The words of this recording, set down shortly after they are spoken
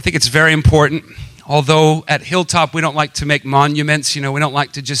I think it's very important. Although at Hilltop we don't like to make monuments, we don't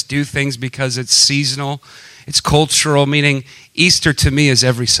like to just do things because it's seasonal. It's cultural, meaning Easter to me is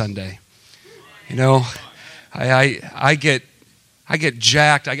every Sunday. I get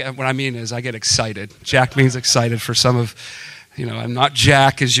jacked. What I mean is I get excited. Jack means excited for some of, I'm not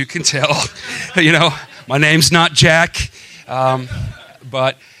Jack, as you can tell. My name's not Jack.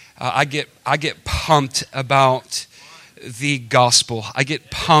 But I get pumped about the gospel. I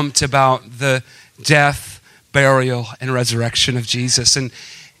get pumped about the death, burial, and resurrection of Jesus. And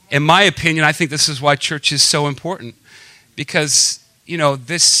in my opinion, I think this is why church is so important. Because,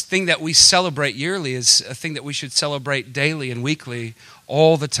 this thing that we celebrate yearly is a thing that we should celebrate daily and weekly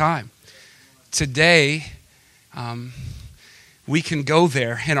all the time. Today, we can go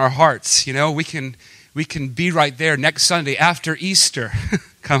there in our hearts. We can be right there next Sunday after Easter.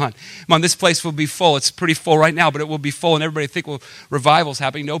 Come on, this place will be full. It's pretty full right now, but it will be full, and everybody think, well, revival's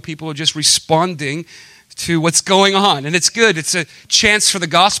happening. No, people are just responding to what's going on, and it's good. It's a chance for the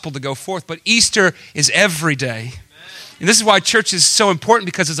gospel to go forth, but Easter is every day. And this is why church is so important,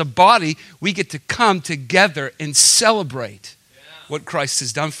 because as a body, we get to come together and celebrate what Christ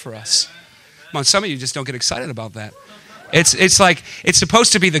has done for us. Come on, some of you just don't get excited about that. It's like, it's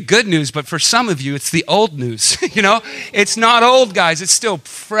supposed to be the good news, but for some of you, it's the old news. It's not old, guys. It's still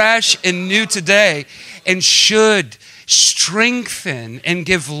fresh and new today, and should strengthen and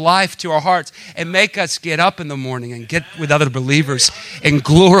give life to our hearts and make us get up in the morning and get with other believers and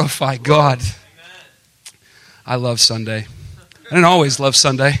glorify God. I love Sunday. I didn't always love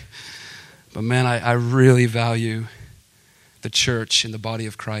Sunday, but man, I really value the church and the body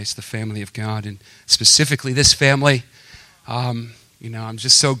of Christ, the family of God, and specifically this family. I'm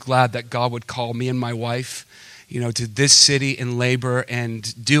just so glad that God would call me and my wife, to this city and labor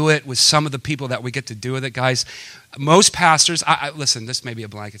and do it with some of the people that we get to do with it, guys. Most pastors, listen, this may be a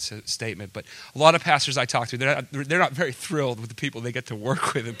blanket statement, but a lot of pastors I talk to, they're not very thrilled with the people they get to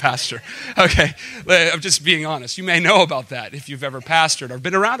work with and pastor. Okay, I'm just being honest. You may know about that if you've ever pastored or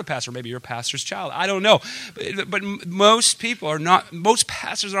been around a pastor. Maybe you're a pastor's child. I don't know. But most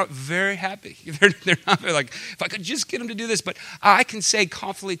pastors are not very happy. They're not very like, if I could just get them to do this. But I can say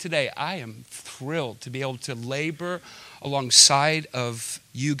confidently today, I am thrilled to be able to labor alongside of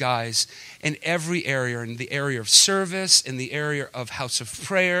you guys in every area, in the area of service, in the area of house of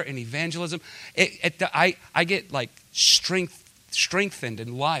prayer and evangelism. I get like strengthened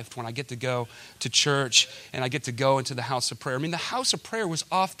and lived when I get to go to church and I get to go into the house of prayer. I mean, the house of prayer was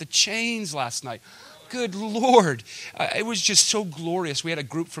off the chains last night. Good Lord. It was just so glorious. We had a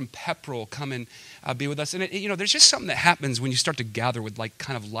group from Pepperell come and be with us. And, there's just something that happens when you start to gather with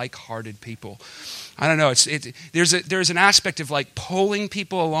kind of like-hearted people. I don't know. There's an aspect of like pulling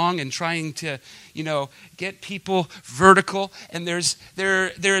people along and trying to, get people vertical. And there's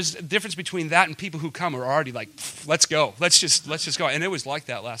a difference between that and people who come are already like, let's go. Let's just go. And it was like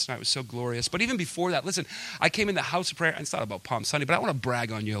that last night. It was so glorious. But even before that, listen, I came in the house of prayer. It's not about Palm Sunday, but I want to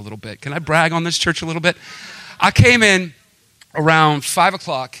brag on you a little bit. Can I brag on this church a little bit? I came in around 5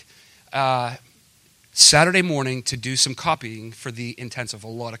 o'clock Saturday morning to do some copying for the intensive, a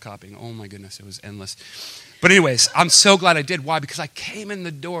lot of copying. Oh my goodness, it was endless. But anyways, I'm so glad I did. Why? Because I came in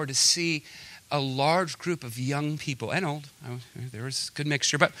the door to see a large group of young people, and old. There was a good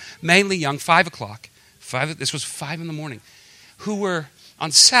mixture, but mainly young, 5 o'clock. This was 5 in the morning, who were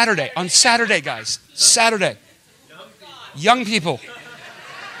on Saturday, guys, Saturday. Young people.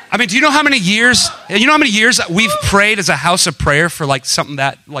 I mean, do you know how many years we've prayed as a house of prayer for like something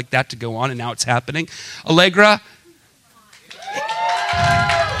like that to go on, and now it's happening? Allegra,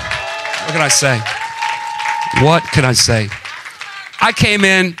 what can I say? I came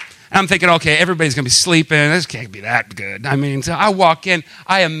in, and I'm thinking, okay, everybody's going to be sleeping. This can't be that good. I mean, so I walk in,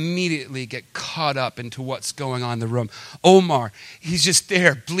 I immediately get caught up into what's going on in the room. Omar, he's just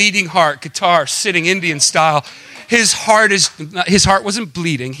there, bleeding heart, guitar, sitting Indian style. His heart wasn't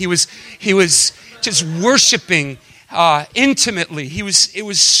bleeding. He was just worshiping intimately. It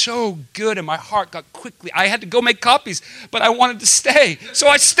was so good, and my heart got quickly. I had to go make copies, but I wanted to stay, so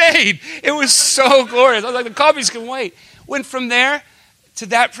I stayed. It was so glorious. I was like, the copies can wait. Went from there to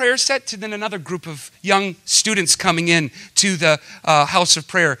that prayer set, to then another group of young students coming in to the house of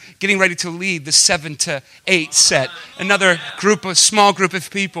prayer, getting ready to lead the 7 to 8 set. Another small group of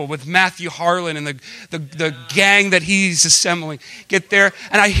people with Matthew Harlan and the gang that he's assembling. Get there,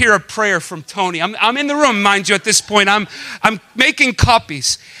 and I hear a prayer from Tony. I'm in the room, mind you, at this point. I'm making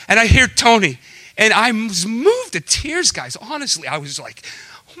copies, and I hear Tony, and I was moved to tears, guys. Honestly, I was like,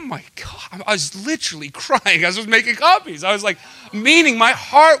 oh my God. I was literally crying as I was making copies. I was like, meaning my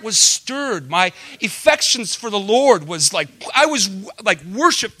heart was stirred. My affections for the Lord was like, I was like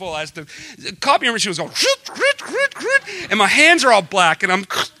worshipful as the copy machine was going, and my hands are all black, and I'm,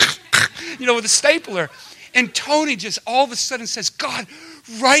 with a stapler. And Tony just all of a sudden says, God,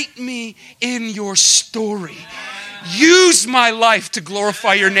 write me in your story. Use my life to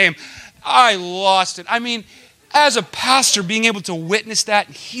glorify your name. I lost it. I mean, as a pastor, being able to witness that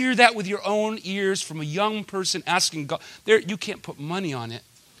and hear that with your own ears from a young person asking God, you can't put money on it.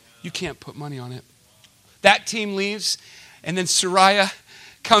 You can't put money on it. That team leaves, and then Soraya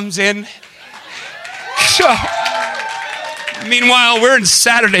comes in. Meanwhile, we're in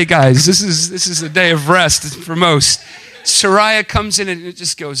Saturday, guys. This is a day of rest for most. Soraya comes in, and it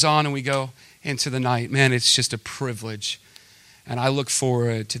just goes on, and we go into the night. Man, it's just a privilege. And I look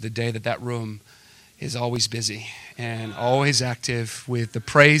forward to the day that room is always busy and always active with the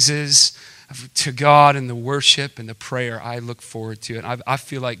praises to God and the worship and the prayer. I look forward to it. I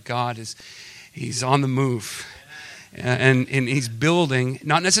feel like God He's on the move. And He's building,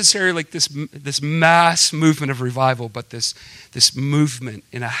 not necessarily like this mass movement of revival, but this movement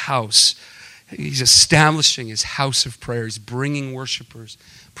in a house. He's establishing His house of prayer. He's bringing worshipers,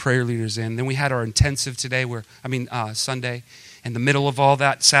 prayer leaders in. Then we had our intensive today, Sunday. In the middle of all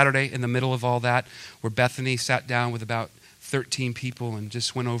that, Saturday, in the middle of all that, where Bethany sat down with about 13 people and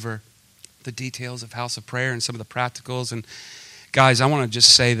just went over the details of House of Prayer and some of the practicals. And guys, I want to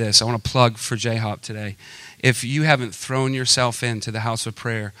just say this. I want to plug for J-Hop today. If you haven't thrown yourself into the House of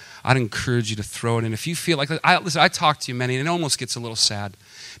Prayer, I'd encourage you to throw it in. If you feel like, I talk to you many, and it almost gets a little sad.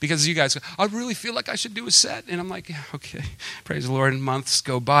 Because you guys go, I really feel like I should do a set. And I'm like, yeah, okay, praise the Lord. And months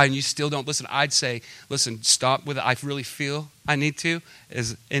go by and you still don't listen. I'd say, listen, stop with it. I really feel I need to,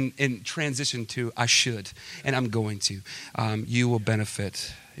 is in transition to I should, and I'm going to. You will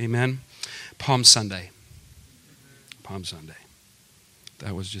benefit. Amen? Palm Sunday. Palm Sunday.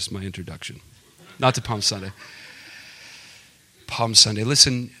 That was just my introduction. Not to Palm Sunday. Palm Sunday.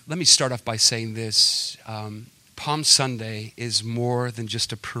 Listen, let me start off by saying this. Palm Sunday is more than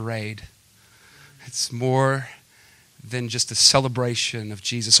just a parade. It's more than just a celebration of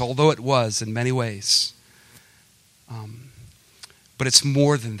Jesus, although it was in many ways. But it's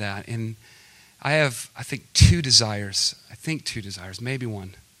more than that. And I have, I think, two desires, maybe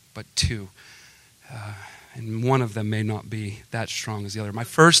one, but two. And one of them may not be that strong as the other. My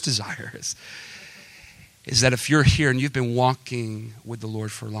first desire is that if you're here and you've been walking with the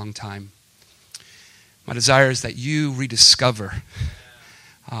Lord for a long time, my desire is that you rediscover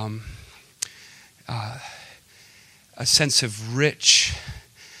a sense of rich,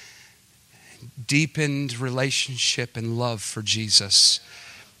 deepened relationship and love for Jesus.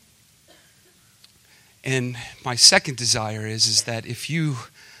 And my second desire is that if you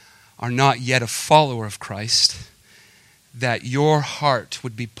are not yet a follower of Christ, that your heart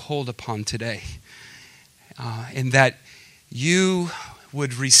would be pulled upon today, and that you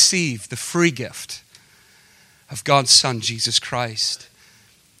would receive the free gift of God's Son, Jesus Christ.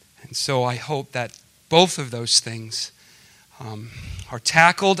 And so I hope that both of those things are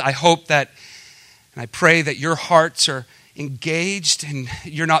tackled. I hope that, and I pray that your hearts are engaged and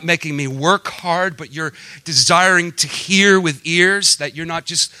you're not making me work hard, but you're desiring to hear with ears, that you're not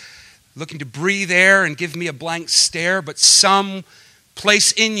just looking to breathe air and give me a blank stare, but some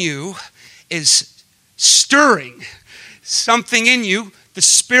place in you is stirring something in you, the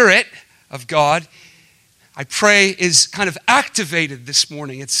Spirit of God, I pray, is kind of activated this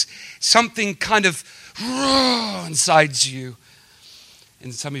morning. It's something kind of inside you.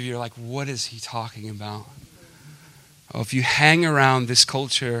 And some of you are like, what is he talking about? Oh, if you hang around this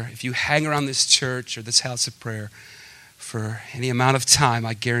culture, if you hang around this church or this house of prayer for any amount of time,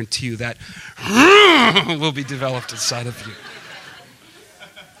 I guarantee you that will be developed inside of you.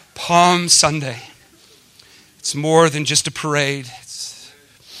 Palm Sunday. It's more than just a parade.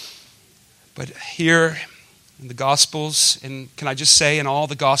 But here in the Gospels, and can I just say in all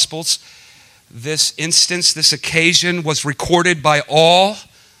the Gospels, this instance, this occasion was recorded by all.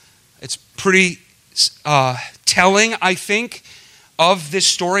 It's pretty telling, I think, of this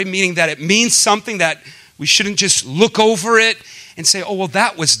story, meaning that it means something, that we shouldn't just look over it and say, oh, well,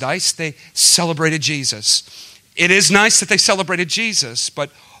 that was nice. They celebrated Jesus. It is nice that they celebrated Jesus, but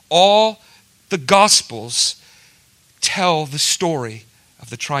all the Gospels tell the story of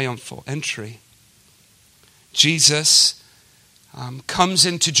the triumphal entry. Jesus comes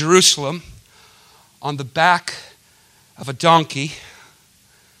into Jerusalem on the back of a donkey.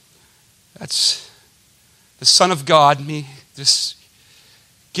 That's the Son of God. Just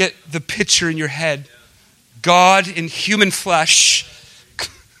get the picture in your head. God in human flesh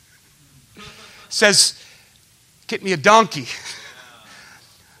says, get me a donkey.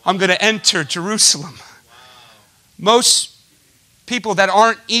 I'm going to enter Jerusalem. Most people that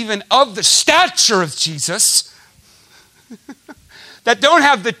aren't even of the stature of Jesus, that don't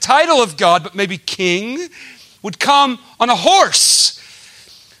have the title of God, but maybe king, would come on a horse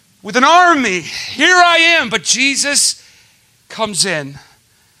with an army. Here I am. But Jesus comes in.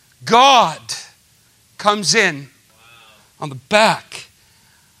 God comes in on the back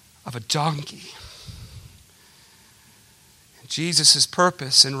of a donkey. Jesus'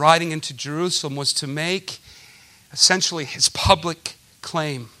 purpose in riding into Jerusalem was to make essentially his public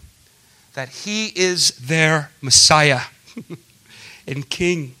claim that he is their Messiah and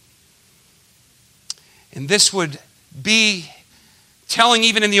King. And this would be telling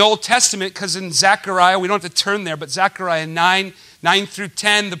even in the Old Testament, because in Zechariah, we don't have to turn there, but Zechariah 9 through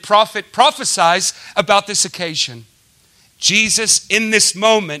 10, the prophet prophesies about this occasion. Jesus, in this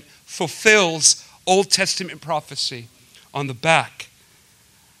moment, fulfills Old Testament prophecy on the back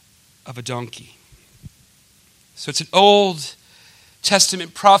of a donkey. So it's an Old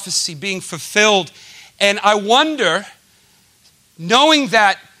Testament prophecy being fulfilled. And I wonder, knowing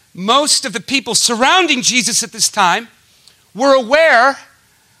that most of the people surrounding Jesus at this time were aware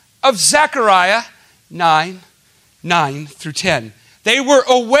of Zechariah 9 through 10. They were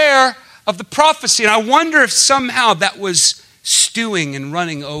aware of the prophecy. And I wonder if somehow that was stewing and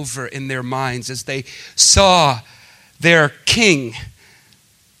running over in their minds as they saw their king,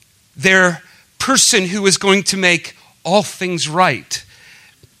 their person who is going to make all things right.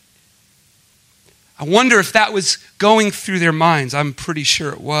 I wonder if that was going through their minds. I'm pretty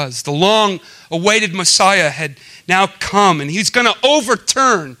sure it was. The long-awaited Messiah had now come, and he's going to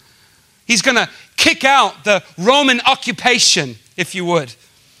overturn. He's going to kick out the Roman occupation, if you would.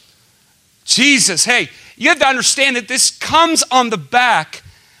 Jesus, hey, you have to understand that this comes on the back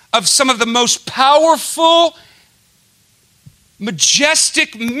of some of the most powerful,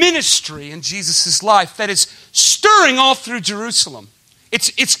 majestic ministry in Jesus' life that is stirring all through Jerusalem.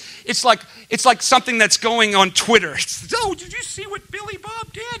 It's like something that's going on Twitter. Oh, did you see what Billy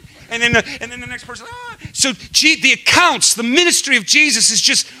Bob did? And then the next person. So the accounts, the ministry of Jesus is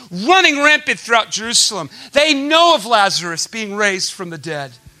just running rampant throughout Jerusalem. They know of Lazarus being raised from the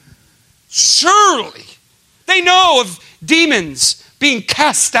dead. Surely. They know of demons being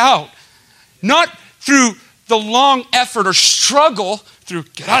cast out. Not through the long effort or struggle through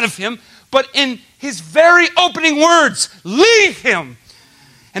get out of him, but in his very opening words, leave him.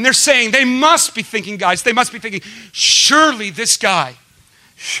 And they're saying, they must be thinking, guys, they must be thinking, surely this guy,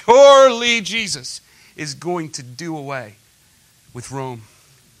 surely Jesus is going to do away with Rome.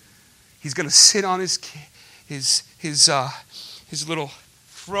 He's going to sit on his little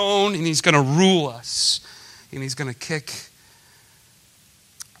throne, and he's going to rule us, and he's going to kick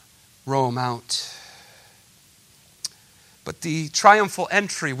Rome out. But the triumphal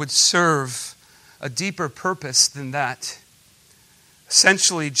entry would serve a deeper purpose than that.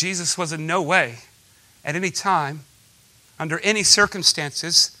 Essentially, Jesus was in no way, at any time, under any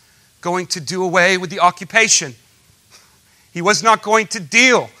circumstances, going to do away with the occupation. He was not going to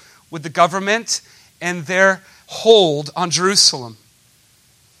deal with the government and their hold on Jerusalem.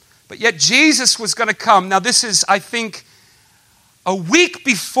 But yet Jesus was going to come. Now this is, I think, a week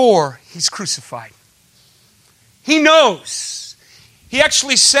before he's crucified. He knows. He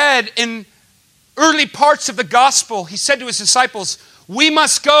actually said in early parts of the gospel, he said to his disciples, we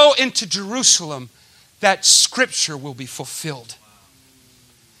must go into Jerusalem that scripture will be fulfilled.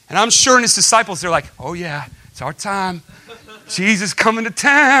 And I'm sure in his disciples, they're like, oh yeah, it's our time. Jesus coming to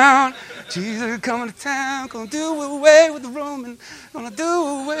town. Jesus coming to town. Gonna do away with the Roman. Gonna do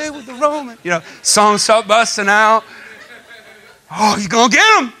away with the Roman. You know, songs start busting out. Oh, he's gonna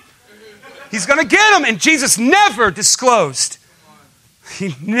get him. He's going to get him. And Jesus never disclosed.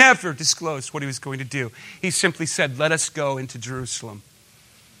 He never disclosed what he was going to do. He simply said, let us go into Jerusalem,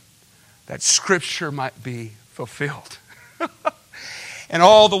 that scripture might be fulfilled. And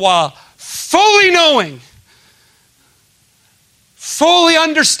all the while, fully knowing, fully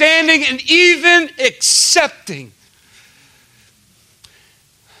understanding, and even accepting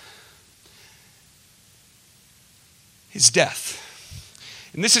his death.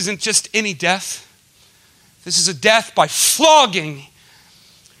 And this isn't just any death. This is a death by flogging.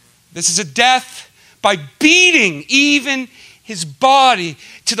 This is a death by beating even his body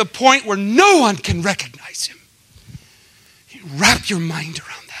to the point where no one can recognize him. You wrap your mind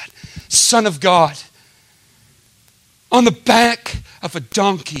around that. Son of God, on the back of a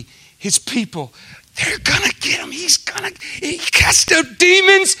donkey, his people, they're going to get him. He cast out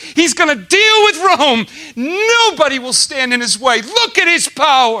demons. He's going to deal with Rome. Nobody will stand in his way. Look at his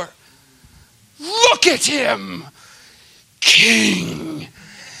power. Look at him, king.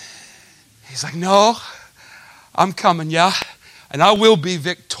 He's like, no, I'm coming, yeah, and I will be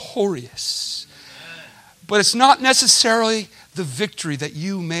victorious. But it's not necessarily the victory that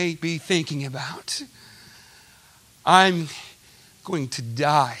you may be thinking about. I'm going to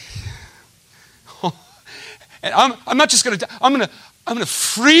die. And I'm not just going to die. I'm going to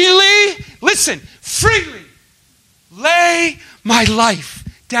freely lay my life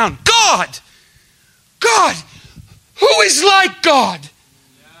down. God, who is like God?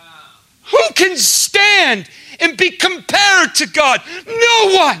 Who can stand and be compared to God?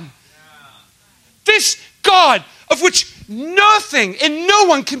 No one. This God of which nothing and no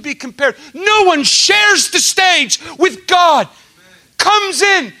one can be compared. No one shares the stage with God. Comes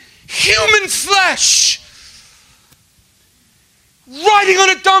in human flesh, riding on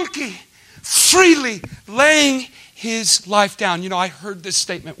a donkey, freely laying his life down. You know, I heard this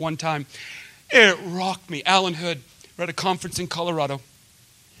statement one time. It rocked me. Alan Hood, we're at a conference in Colorado.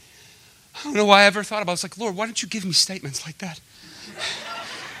 I don't know why I ever thought about it. I was like, Lord, why don't you give me statements like that?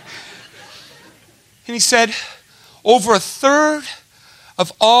 And he said, over a third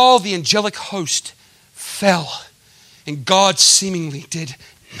of all the angelic host fell, and God seemingly did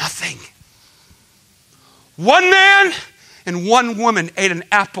nothing. One man and one woman ate an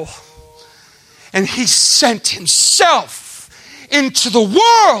apple, and he sent himself into the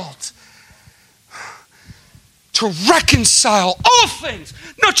world to reconcile all things,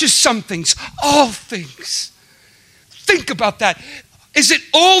 not just some things, all things. Think about that. Is it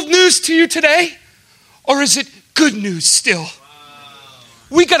old news to you today, or is it good news still?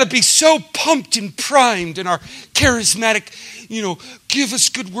 We got to be so pumped and primed in our charismatic, give us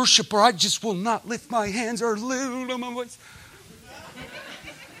good worship, or I just will not lift my hands or lift my voice.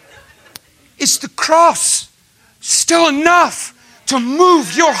 Is the cross still enough to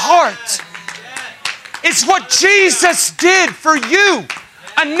move your heart? It's what Jesus did for you,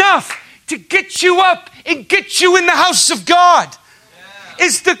 enough to get you up and get you in the house of God.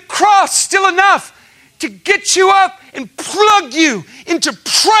 Is the cross still enough to get you up and plug you into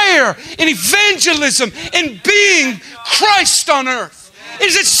prayer and evangelism and being Christ on earth?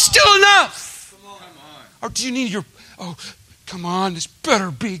 Is it still enough? Or do you need come on, this better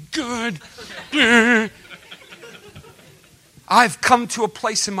be good. I've come to a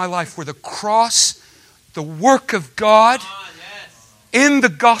place in my life where the cross, the work of God in the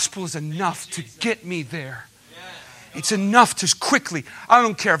gospel is enough to get me there. It's enough to quickly. I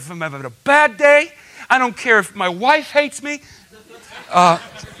don't care if I'm having a bad day. I don't care if my wife hates me.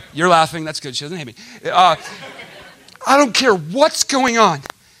 You're laughing. That's good. She doesn't hate me. I don't care what's going on.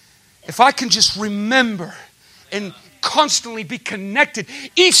 If I can just remember and constantly be connected.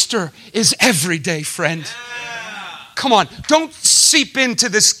 Easter is every day, friend. Come on. Don't seep into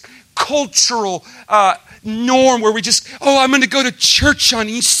this cultural norm where we just, I'm going to go to church on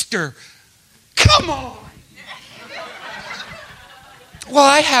Easter. Come on. Well,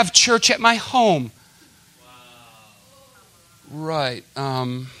 I have church at my home. Right.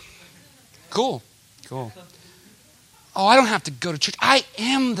 Cool. Oh, I don't have to go to church. I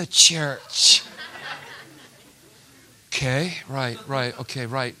am the church. Okay, right. Okay,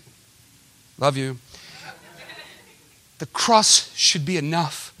 right. Love you. The cross should be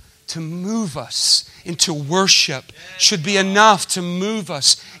enough to move us into worship, should be enough to move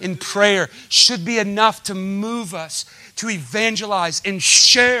us in prayer, should be enough to move us to evangelize and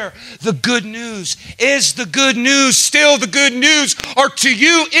share the good news. Is the good news still the good news? Or to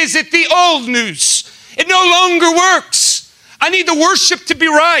you, is it the old news? It no longer works. I need the worship to be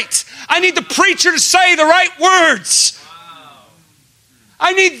right. I need the preacher to say the right words.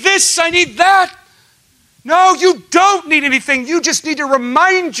 I need this, I need that. No, you don't need anything. You just need to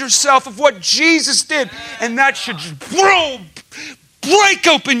remind yourself of what Jesus did. And that should just break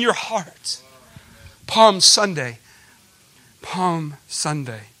open your heart. Palm Sunday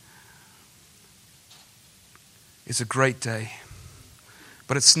is a great day.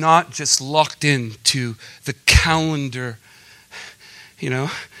 But it's not just locked into the calendar,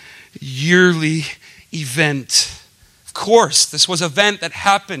 yearly event. Of course, this was an event that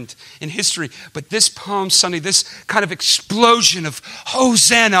happened in history, but this Palm Sunday, this kind of explosion of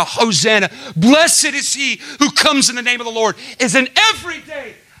Hosanna, Hosanna, blessed is he who comes in the name of the Lord, is an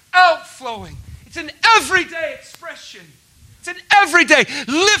everyday outflowing. It's an everyday expression. It's an everyday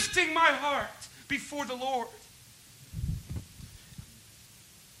lifting my heart before the Lord.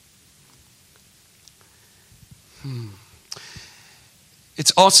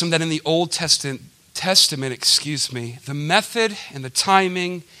 It's awesome that in the Old Testament, the method and the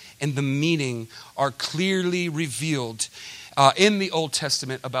timing and the meaning are clearly revealed. in the Old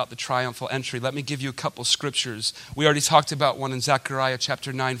Testament about the triumphal entry. Let me give you a couple scriptures. We already talked about one in Zechariah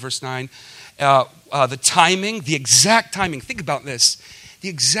chapter 9, verse 9. The timing, the exact timing. Think about this. The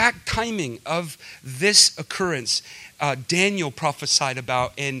exact timing of this occurrence, Daniel prophesied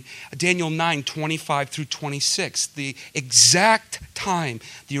about in Daniel 9, 25 through 26. The exact time,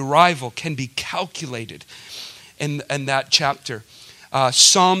 the arrival can be calculated in that chapter.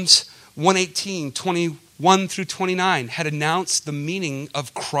 Psalms 118, 21 through 29 had announced the meaning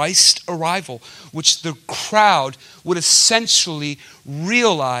of Christ's arrival, which the crowd would essentially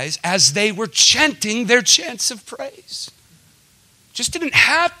realize as they were chanting their chants of praise. Just didn't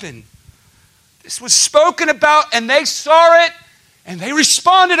happen. This was spoken about and they saw it and they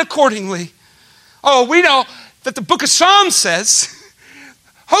responded accordingly. Oh, we know that the book of Psalms says,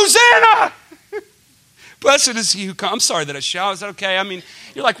 Hosanna! Blessed is he who comes. I'm sorry that I shout. Is that okay? I mean,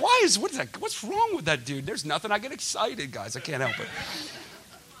 you're like, what's wrong with that dude? There's nothing. I get excited, guys. I can't help it.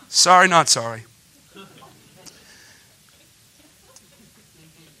 Sorry, not sorry.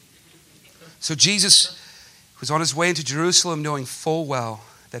 So Jesus was on his way into Jerusalem knowing full well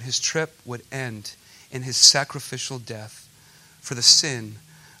that his trip would end in his sacrificial death for the sin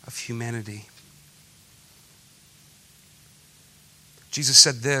of humanity. Jesus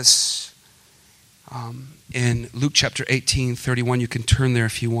said this in Luke chapter 18, 31. You can turn there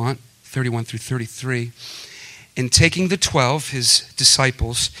if you want, 31 through 33. In taking the 12, his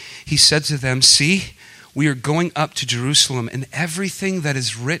disciples, he said to them, "See, we are going up to Jerusalem, and everything that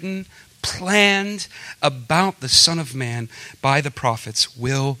is written, planned about the Son of Man by the prophets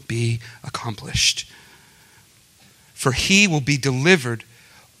will be accomplished. For he will be delivered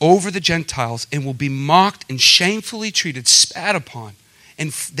over the Gentiles and will be mocked and shamefully treated, spat upon,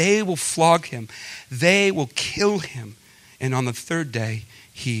 and they will flog him. They will kill him, and on the third day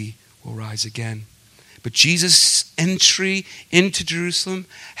he will rise again." But Jesus' entry into Jerusalem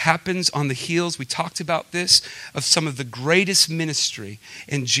happens on the heels, we talked about this, of some of the greatest ministry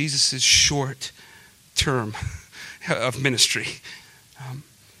in Jesus' short term of ministry.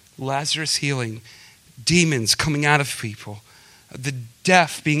 Lazarus healing, demons coming out of people, the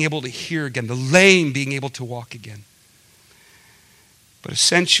deaf being able to hear again, the lame being able to walk again. But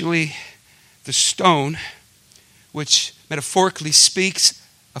essentially, the stone, which metaphorically speaks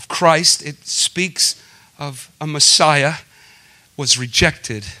of Christ, it speaks of a Messiah, was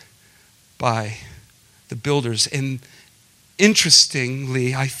rejected by the builders. And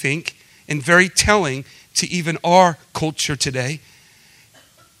interestingly, I think, and very telling to even our culture today,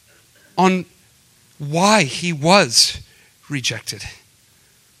 on why he was rejected.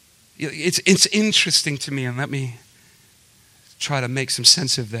 It's interesting to me, and let me try to make some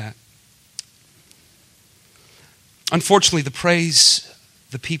sense of that. Unfortunately, the praise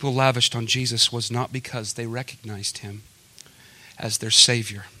the people lavished on Jesus was not because they recognized him as their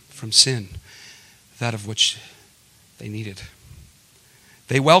Savior from sin, that of which they needed.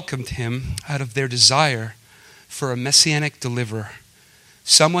 They welcomed him out of their desire for a messianic deliverer,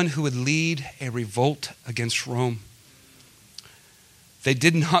 someone who would lead a revolt against Rome. They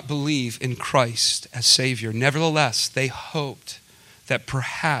did not believe in Christ as Savior. Nevertheless, they hoped that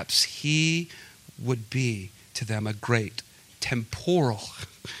perhaps he would be to them a great temporal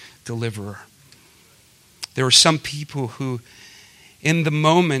deliverer. There were some people who, in the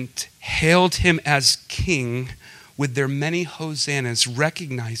moment, hailed him as king with their many hosannas,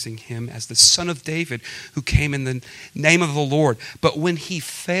 recognizing him as the Son of David who came in the name of the Lord. But when he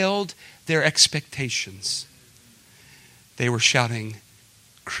failed their expectations, they were shouting,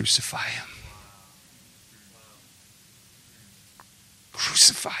 "Crucify him.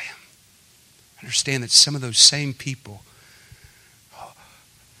 Crucify him." Understand that some of those same people,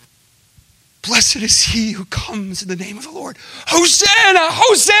 "Blessed is he who comes in the name of the Lord. Hosanna,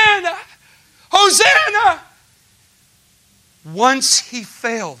 Hosanna, Hosanna." Once he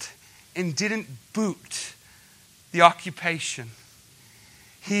failed and didn't boot the occupation,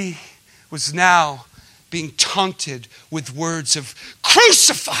 he was now being taunted with words of,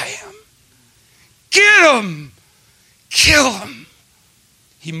 "Crucify him, get him, kill him.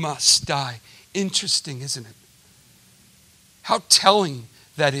 He must die." Interesting, isn't it? How telling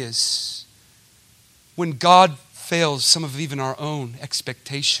that is. When God fails some of even our own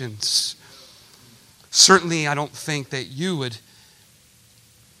expectations. Certainly, I don't think that you would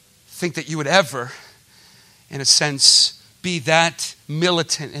ever, in a sense, be that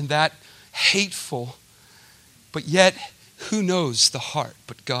militant and that hateful. But yet, who knows the heart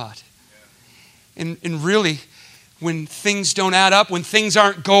but God? And really, when things don't add up, when things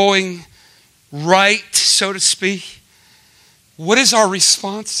aren't going right, so to speak, what is our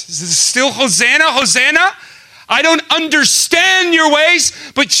response? Is it still Hosanna, Hosanna? I don't understand your ways,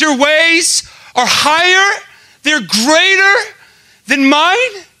 but your ways are higher, they're greater than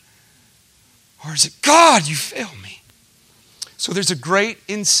mine? Or is it, God, you fail me? So there's a great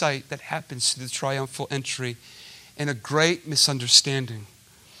insight that happens to the triumphal entry and a great misunderstanding.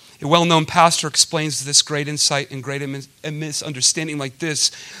 A well-known pastor explains this great insight and great misunderstanding like this.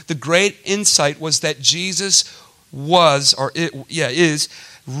 The great insight was that Jesus is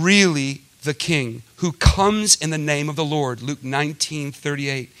really the King who comes in the name of the Lord. Luke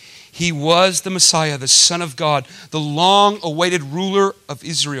 19:38. He was the Messiah, the Son of God, the long-awaited ruler of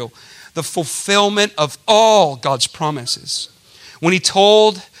Israel, the fulfillment of all God's promises. When he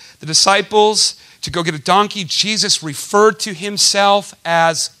told the disciples to go get a donkey, Jesus referred to himself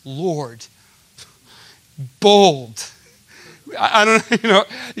as Lord. Bold. I don't know,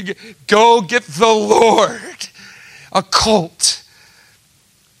 go get the Lord. A cult.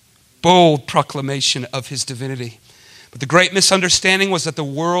 Bold proclamation of his divinity. But the great misunderstanding was that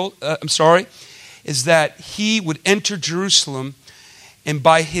is that he would enter Jerusalem and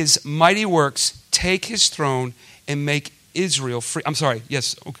by his mighty works take his throne and make Israel free.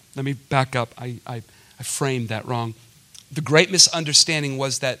 Let me back up. I framed that wrong. The great misunderstanding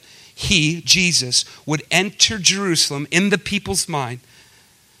was that he, Jesus, would enter Jerusalem in the people's mind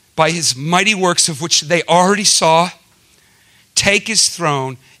by his mighty works of which they already saw, take his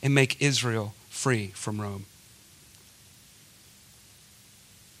throne and make Israel free from Rome.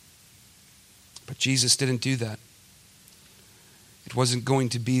 But Jesus didn't do that. It wasn't going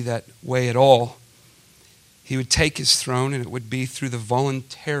to be that way at all. He would take his throne, and it would be through the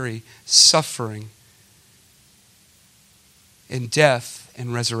voluntary suffering and death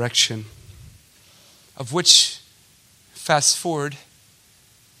and resurrection, of which, fast forward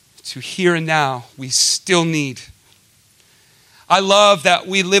to here and now, we still need. I love that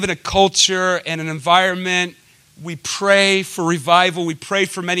we live in a culture and an environment. We pray for revival. We pray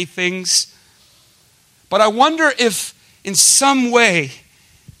for many things. But I wonder if, in some way,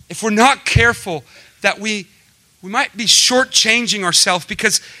 if we're not careful, that we might be shortchanging ourselves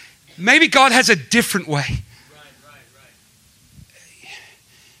because maybe God has a different way.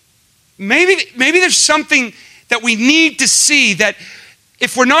 Maybe there's something that we need to see that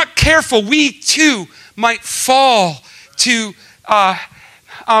if we're not careful, we too might fall to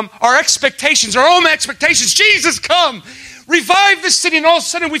our expectations, our own expectations. Jesus, come, revive this city, and all of a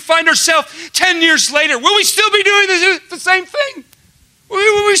sudden we find ourselves 10 years later. Will we still be doing the same thing?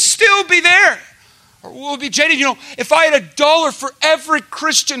 Will we still be there? Or will we be jaded? If I had $1 for every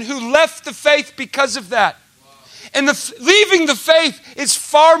Christian who left the faith because of that. And leaving the faith is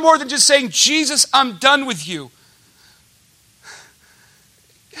far more than just saying, Jesus, I'm done with you.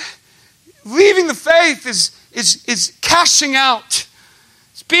 Leaving the faith is cashing out.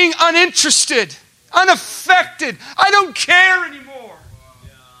 It's being uninterested, unaffected. I don't care anymore.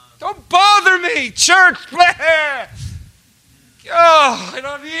 Don't bother me, church. Oh, I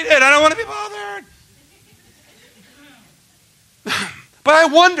don't need it. I don't want to be bothered. But I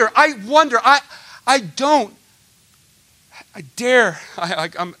wonder, I'm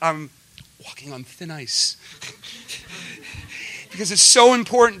walking on thin ice. Because it's so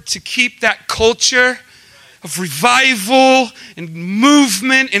important to keep that culture of revival and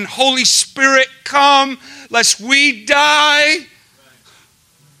movement and Holy Spirit come, lest we die.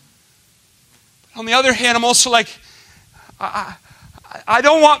 But on the other hand, I'm also like, I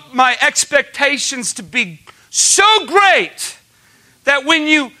don't want my expectations to be so great that when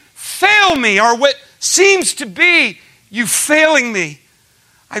you fail me, or what seems to be you failing me,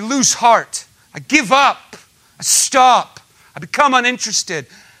 I lose heart. I give up. I stop. I become uninterested,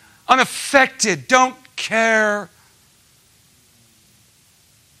 unaffected, don't care.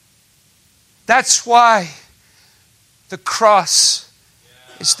 That's why the cross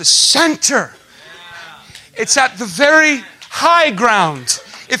is the center. It's at the very high ground,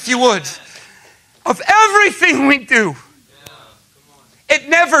 if you would, of everything we do. It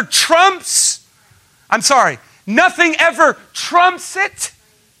never trumps. Nothing ever trumps it.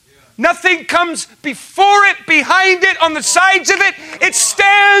 Nothing comes before it, behind it, on the sides of it. It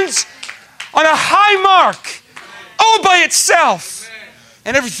stands on a high mark all by itself.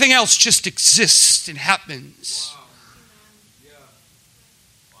 And everything else just exists and happens.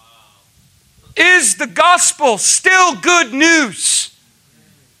 Is the gospel still good news?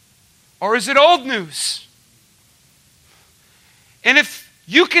 Or is it old news? And if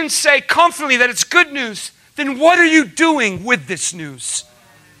you can say confidently that it's good news, then what are you doing with this news?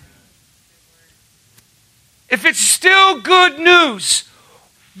 If it's still good news,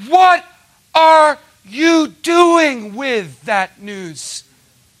 what are you doing with that news?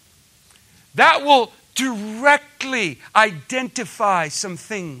 That will directly identify some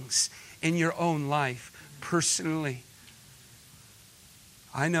things in your own life personally.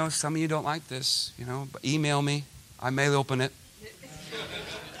 I know some of you don't like this, but email me. I may open it.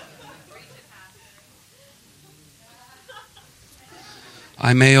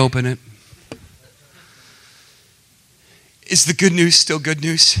 I may open it. Is the good news still good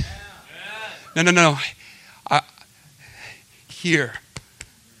news? No. Here.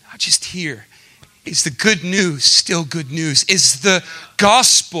 Just here. Is the good news still good news? Is the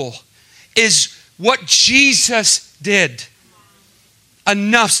gospel, is what Jesus did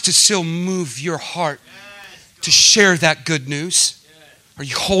enough to still move your heart to share that good news? Are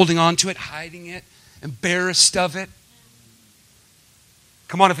you holding on to it, hiding it, embarrassed of it?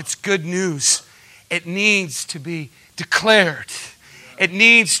 Come on, if it's good news, it needs to be declared. It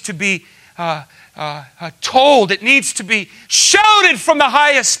needs to be told. It needs to be shouted from the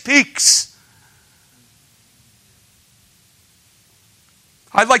highest peaks.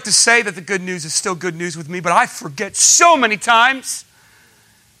 I'd like to say that the good news is still good news with me, but I forget so many times.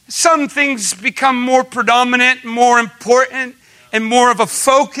 Some things become more predominant, more important, and more of a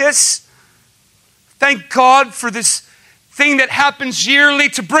focus. Thank God for this thing that happens yearly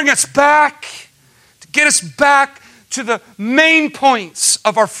to bring us back, to get us back to the main points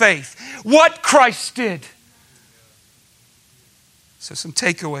of our faith. What Christ did. So some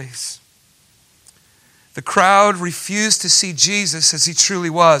takeaways. The crowd refused to see Jesus as he truly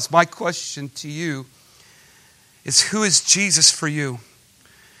was. My question to you is, who is Jesus for you?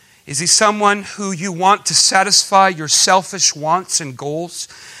 Is he someone who you want to satisfy your selfish wants and goals?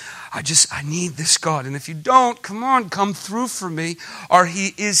 I need this God. And if you don't, come through for me. Or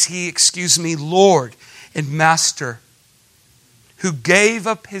is he, Lord and Master, who gave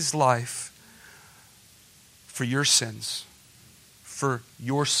up his life for your sins,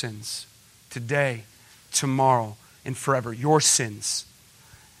 today, tomorrow, and forever, your sins.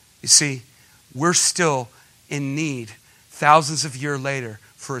 You see, we're still in need, thousands of years later,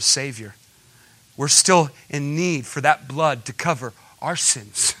 for a Savior. We're still in need for that blood to cover our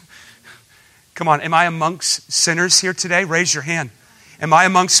sins. Come on, am I amongst sinners here today? Raise your hand. Am I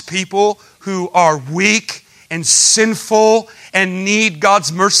amongst people who are weak and sinful and need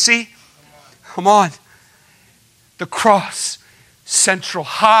God's mercy? Come on. The cross, central,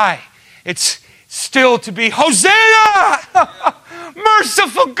 high. It's still to be, Hosanna!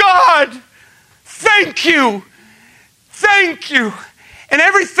 Merciful God! Thank you! Thank you! And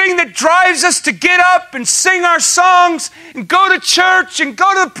everything that drives us to get up and sing our songs and go to church and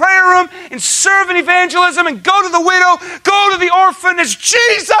go to the prayer room and serve in evangelism and go to the widow, go to the orphan is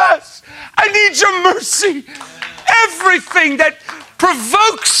Jesus. I need your mercy. Everything that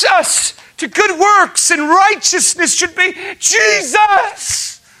provokes us to good works and righteousness should be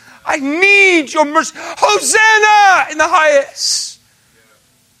Jesus. I need your mercy. Hosanna in the highest.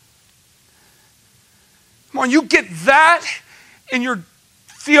 Come on, you get that in your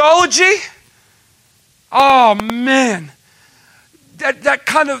theology? Oh man. That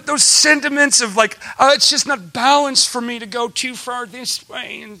kind of, those sentiments of like, it's just not balanced for me to go too far this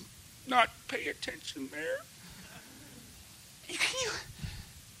way and not pay attention there.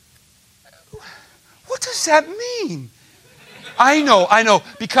 What does that mean? I know.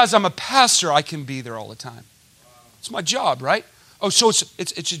 Because I'm a pastor, I can be there all the time. It's my job, right? Oh, so it's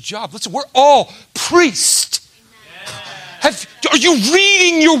a job. Listen, we're all priests. Are you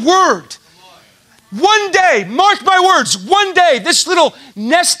reading your word? One day, mark my words, one day, this little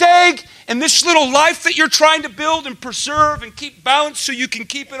nest egg and this little life that you're trying to build and preserve and keep balanced so you can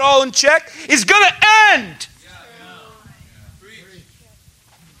keep it all in check is going to end.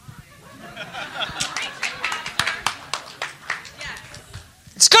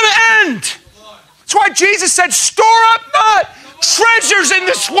 It's going to end. That's why Jesus said, store up not treasures in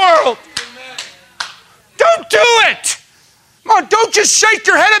this world. Don't do it. Come on, don't just shake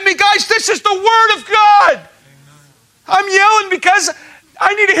your head at me, guys. This is the Word of God. I'm yelling because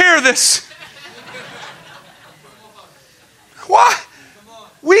I need to hear this. What?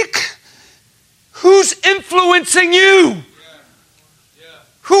 Who's influencing you?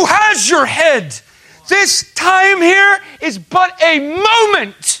 Who has your head? This time here is but a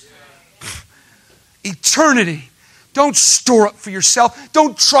moment. Eternity. Don't store up for yourself.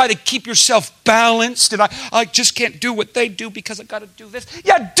 Don't try to keep yourself balanced. And I just can't do what they do because I got to do this.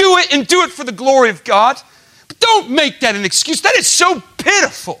 Yeah, do it and do it for the glory of God. But don't make that an excuse. That is so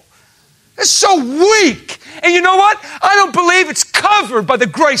pitiful. It's so weak. And you know what? I don't believe it's covered by the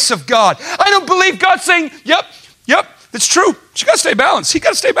grace of God. I don't believe God's saying, yep, it's true. She got to stay balanced. He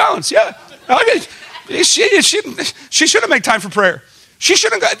got to stay balanced. Yeah. She should have made time for prayer. She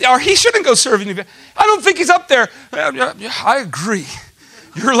shouldn't go, or he shouldn't go serving you. I don't think he's up there. I agree.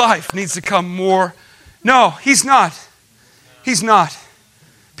 Your life needs to come more. No, he's not. He's not.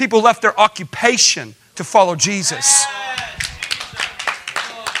 People left their occupation to follow Jesus.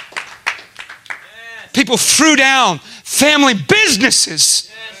 People threw down family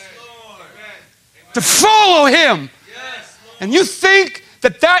businesses to follow him. And you think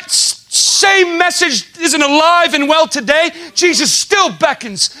that same message isn't alive and well today? Jesus still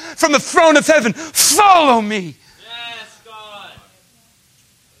beckons from the throne of heaven. Follow me.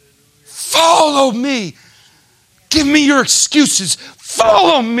 Follow me. Give me your excuses.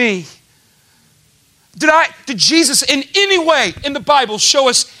 Follow me. Did Jesus in any way in the Bible show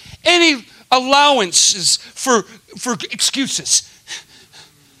us any allowances for excuses?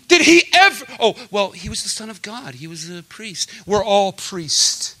 Did he ever? Oh, well, he was the Son of God. He was a priest. We're all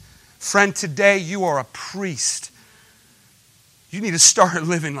priests. Friend, today you are a priest. You need to start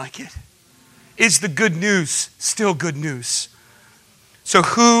living like it. Is the good news still good news? So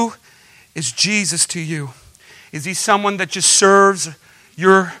who is Jesus to you? Is he someone that just serves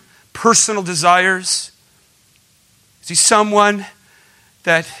your personal desires? Is he someone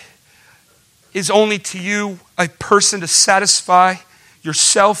that is only to you a person to satisfy your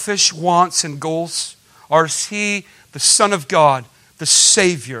selfish wants and goals? Or is he the Son of God, the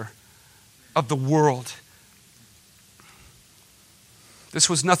Savior of the world? This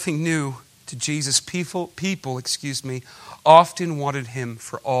was nothing new to Jesus. People, often wanted him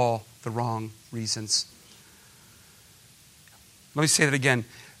for all the wrong reasons. Let me say that again.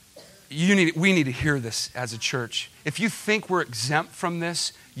 We need to hear this as a church. If you think we're exempt from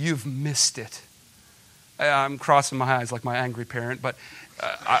this, you've missed it. I'm crossing my eyes like my angry parent, but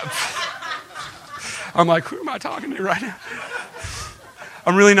I'm like, who am I talking to right now?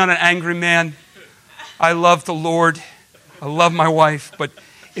 I'm really not an angry man. I love the Lord. I love my wife. But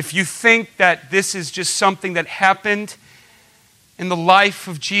if you think that this is just something that happened in the life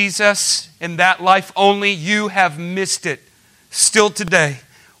of Jesus, in that life only, you have missed it. Still today,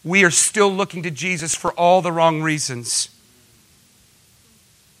 we are still looking to Jesus for all the wrong reasons.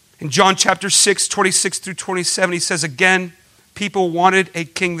 In John chapter 6, 26 through 27, he says, again, people wanted a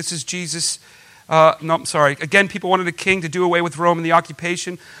king. This is Jesus. Again, people wanted a king to do away with Rome and the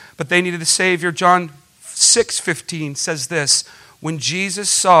occupation, but they needed a Savior. John 6:15 says this, when Jesus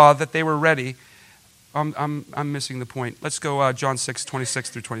saw that they were ready, I'm missing the point. Let's go John 6, 26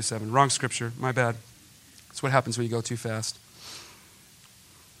 through 27. Wrong scripture, my bad. That's what happens when you go too fast.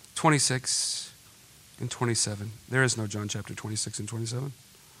 26 and 27. There is no John chapter 26 and 27.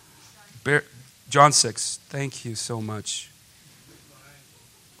 John 6. Thank you so much.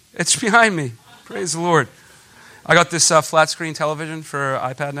 It's behind me. Praise the Lord. I got this flat screen television for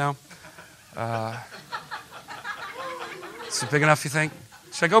iPad now. Is it big enough, you think?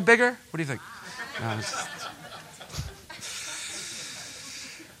 Should I go bigger? What do you think?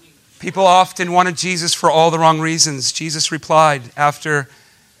 People often wanted Jesus for all the wrong reasons. Jesus replied after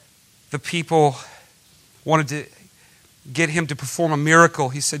the people wanted to get him to perform a miracle.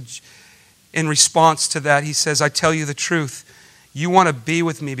 He said, in response to that, he says, I tell you the truth. You want to be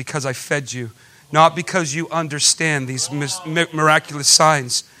with me because I fed you, not because you understand these miraculous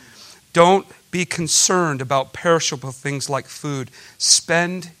signs. Don't be concerned about perishable things like food.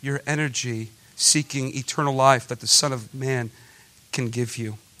 Spend your energy seeking eternal life that the Son of Man can give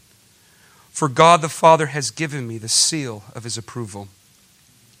you. For God the Father has given me the seal of his approval.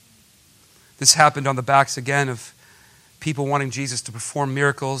 This happened on the backs again of people wanting Jesus to perform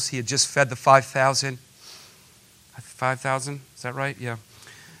miracles. He had just fed the 5,000. 5,000? Is that right? Yeah.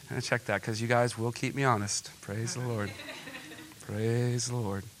 I'm going to check that because you guys will keep me honest. Praise the Lord. Praise the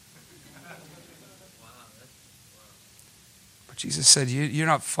Lord. But Jesus said, you're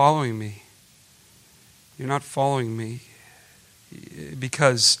not following me. You're not following me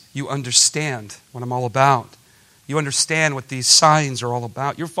because you understand what I'm all about. You understand what these signs are all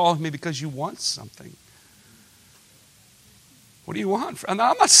about. You're following me because you want something. What do you want? I'm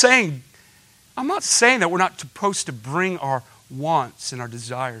not saying that we're not supposed to bring our wants and our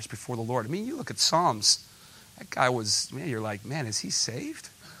desires before the Lord. I mean, you look at Psalms. That guy was, man, you're like, man, is he saved?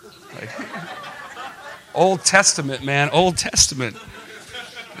 Like, Old Testament, man, Old Testament.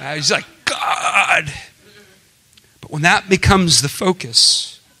 He's like, God. But when that becomes the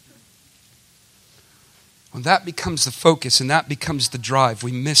focus, and that becomes the drive,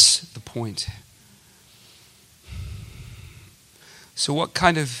 we miss the point. So what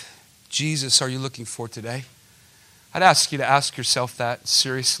kind of Jesus are you looking for today? I'd ask you to ask yourself that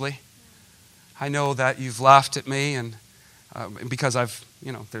seriously. I know that you've laughed at me, and because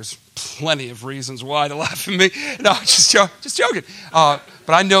there's plenty of reasons why to laugh at me. No, just joking. But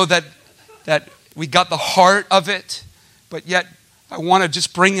I know that we got the heart of it, but yet I want to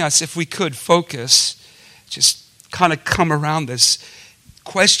just bring us, if we could, focus, just kind of come around this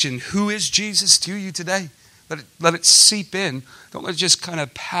question, who is Jesus to you today? Let it seep in. Don't let it just kind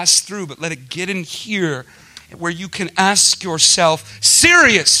of pass through, but let it get in here where you can ask yourself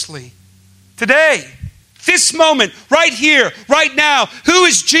seriously, today, this moment, right here, right now, who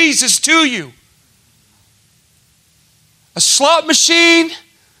is Jesus to you? A slot machine?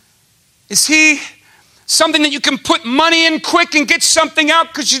 Is he something that you can put money in quick and get something out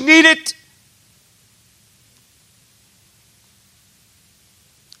because you need it?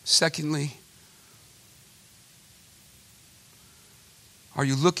 Secondly, are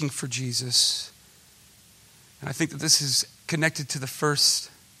you looking for Jesus? And I think that this is connected to the first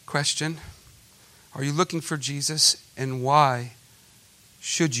question. Are you looking for Jesus, and why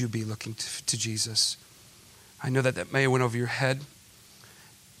should you be looking to Jesus? I know that may have went over your head.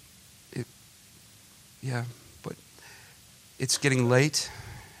 But it's getting late,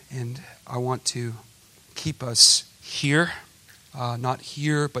 and I want to keep us here, not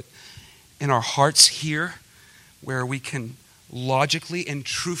here, but in our hearts here, where we can logically and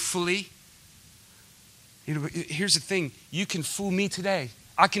truthfully. Here's the thing: you can fool me today.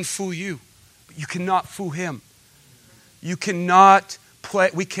 I can fool you. You cannot fool him. We cannot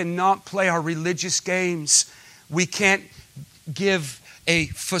play our religious games. We can't give a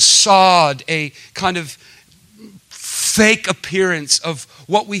facade, a kind of fake appearance of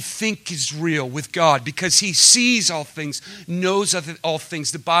what we think is real with God, because he sees all things, knows all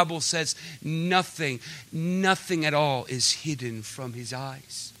things. The Bible says nothing at all is hidden from his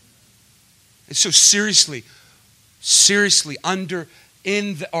eyes. And so seriously,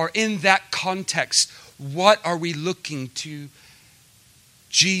 in that context, what are we looking to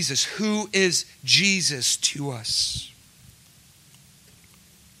Jesus? Who is Jesus to us?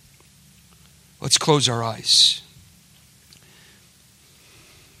 Let's close our eyes.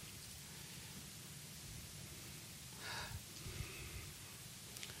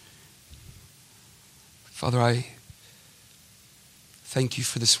 Father, I thank you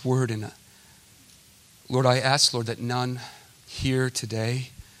for this word. And Lord, I ask, Lord, that none here today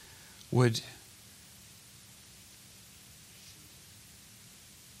would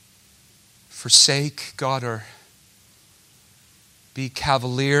forsake, God, or be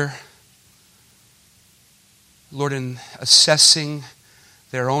cavalier, Lord, in assessing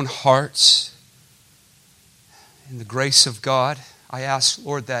their own hearts in the grace of God. I ask,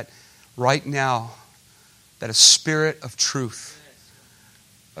 Lord, that right now, that a spirit of truth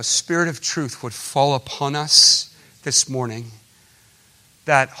would fall upon us this morning.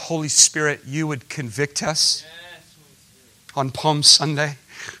 That, Holy Spirit, you would convict us on Palm Sunday.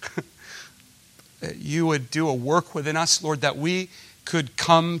 That you would do a work within us, Lord, that we could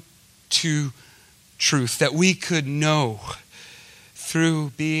come to truth, that we could know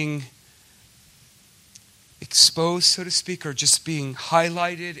through being exposed, so to speak, or just being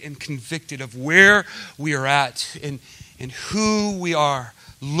highlighted and convicted of where we are at and who we are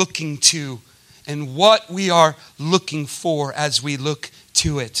looking to and what we are looking for as we look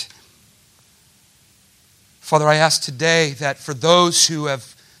to it. Father, I ask today that for those who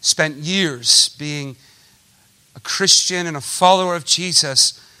have spent years being a Christian and a follower of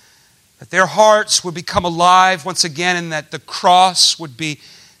Jesus, that their hearts would become alive once again, and that the cross would be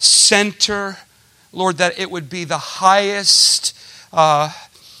center. Lord, that it would be the highest,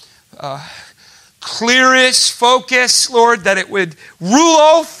 clearest focus, Lord, that it would rule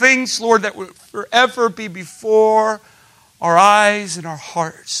all things, Lord, that would forever be before our eyes and our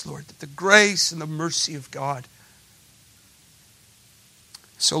hearts, Lord, that the grace and the mercy of God.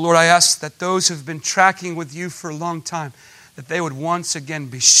 So, Lord, I ask that those who have been tracking with you for a long time, that they would once again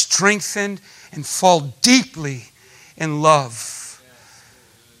be strengthened and fall deeply in love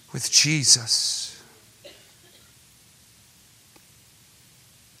with Jesus.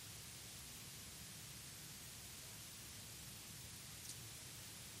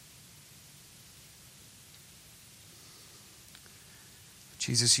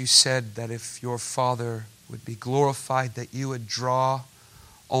 Jesus, you said that if your Father would be glorified, that you would draw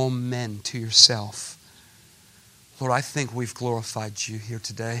all men to yourself. Lord, I think we've glorified you here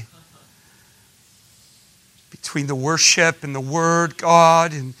today. Between the worship and the word,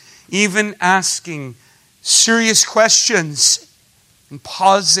 God, and even asking serious questions and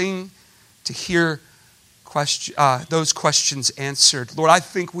pausing to hear those questions answered. Lord, I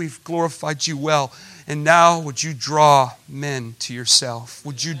think we've glorified you well. And now, would you draw men to yourself?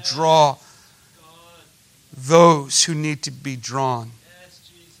 Would you draw those who need to be drawn.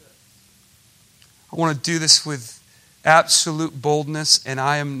 I want to do this with absolute boldness, and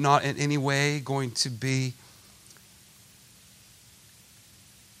I am not in any way going to be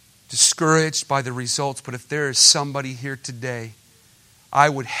discouraged by the results. But if there is somebody here today, I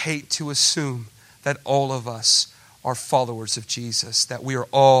would hate to assume that all of us are followers of Jesus, that we are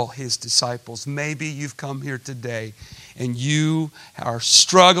all His disciples. Maybe you've come here today and you are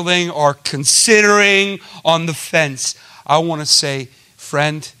struggling or considering on the fence. I want to say,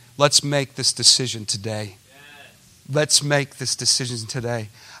 friend, let's make this decision today. Let's make this decision today.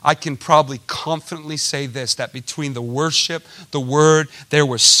 I can probably confidently say this, that between the worship, the word, there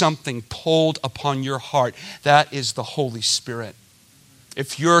was something pulled upon your heart. That is the Holy Spirit.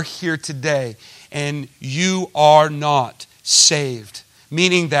 If you're here today and you are not saved,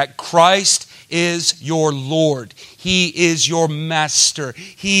 meaning that Christ is your Lord, He is your Master,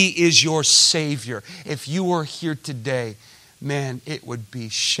 He is your Savior. If you are here today, man, it would be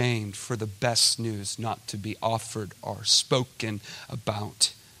shamed for the best news not to be offered or spoken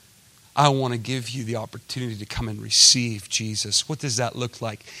about. I want to give you the opportunity to come and receive Jesus. What does that look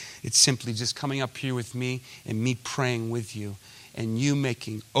like? It's simply just coming up here with me and me praying with you and you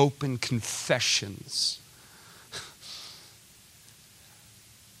making open confessions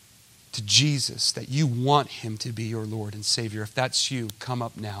to Jesus that you want Him to be your Lord and Savior. If that's you, come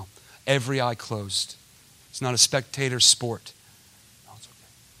up now. Every eye closed. It's not a spectator sport.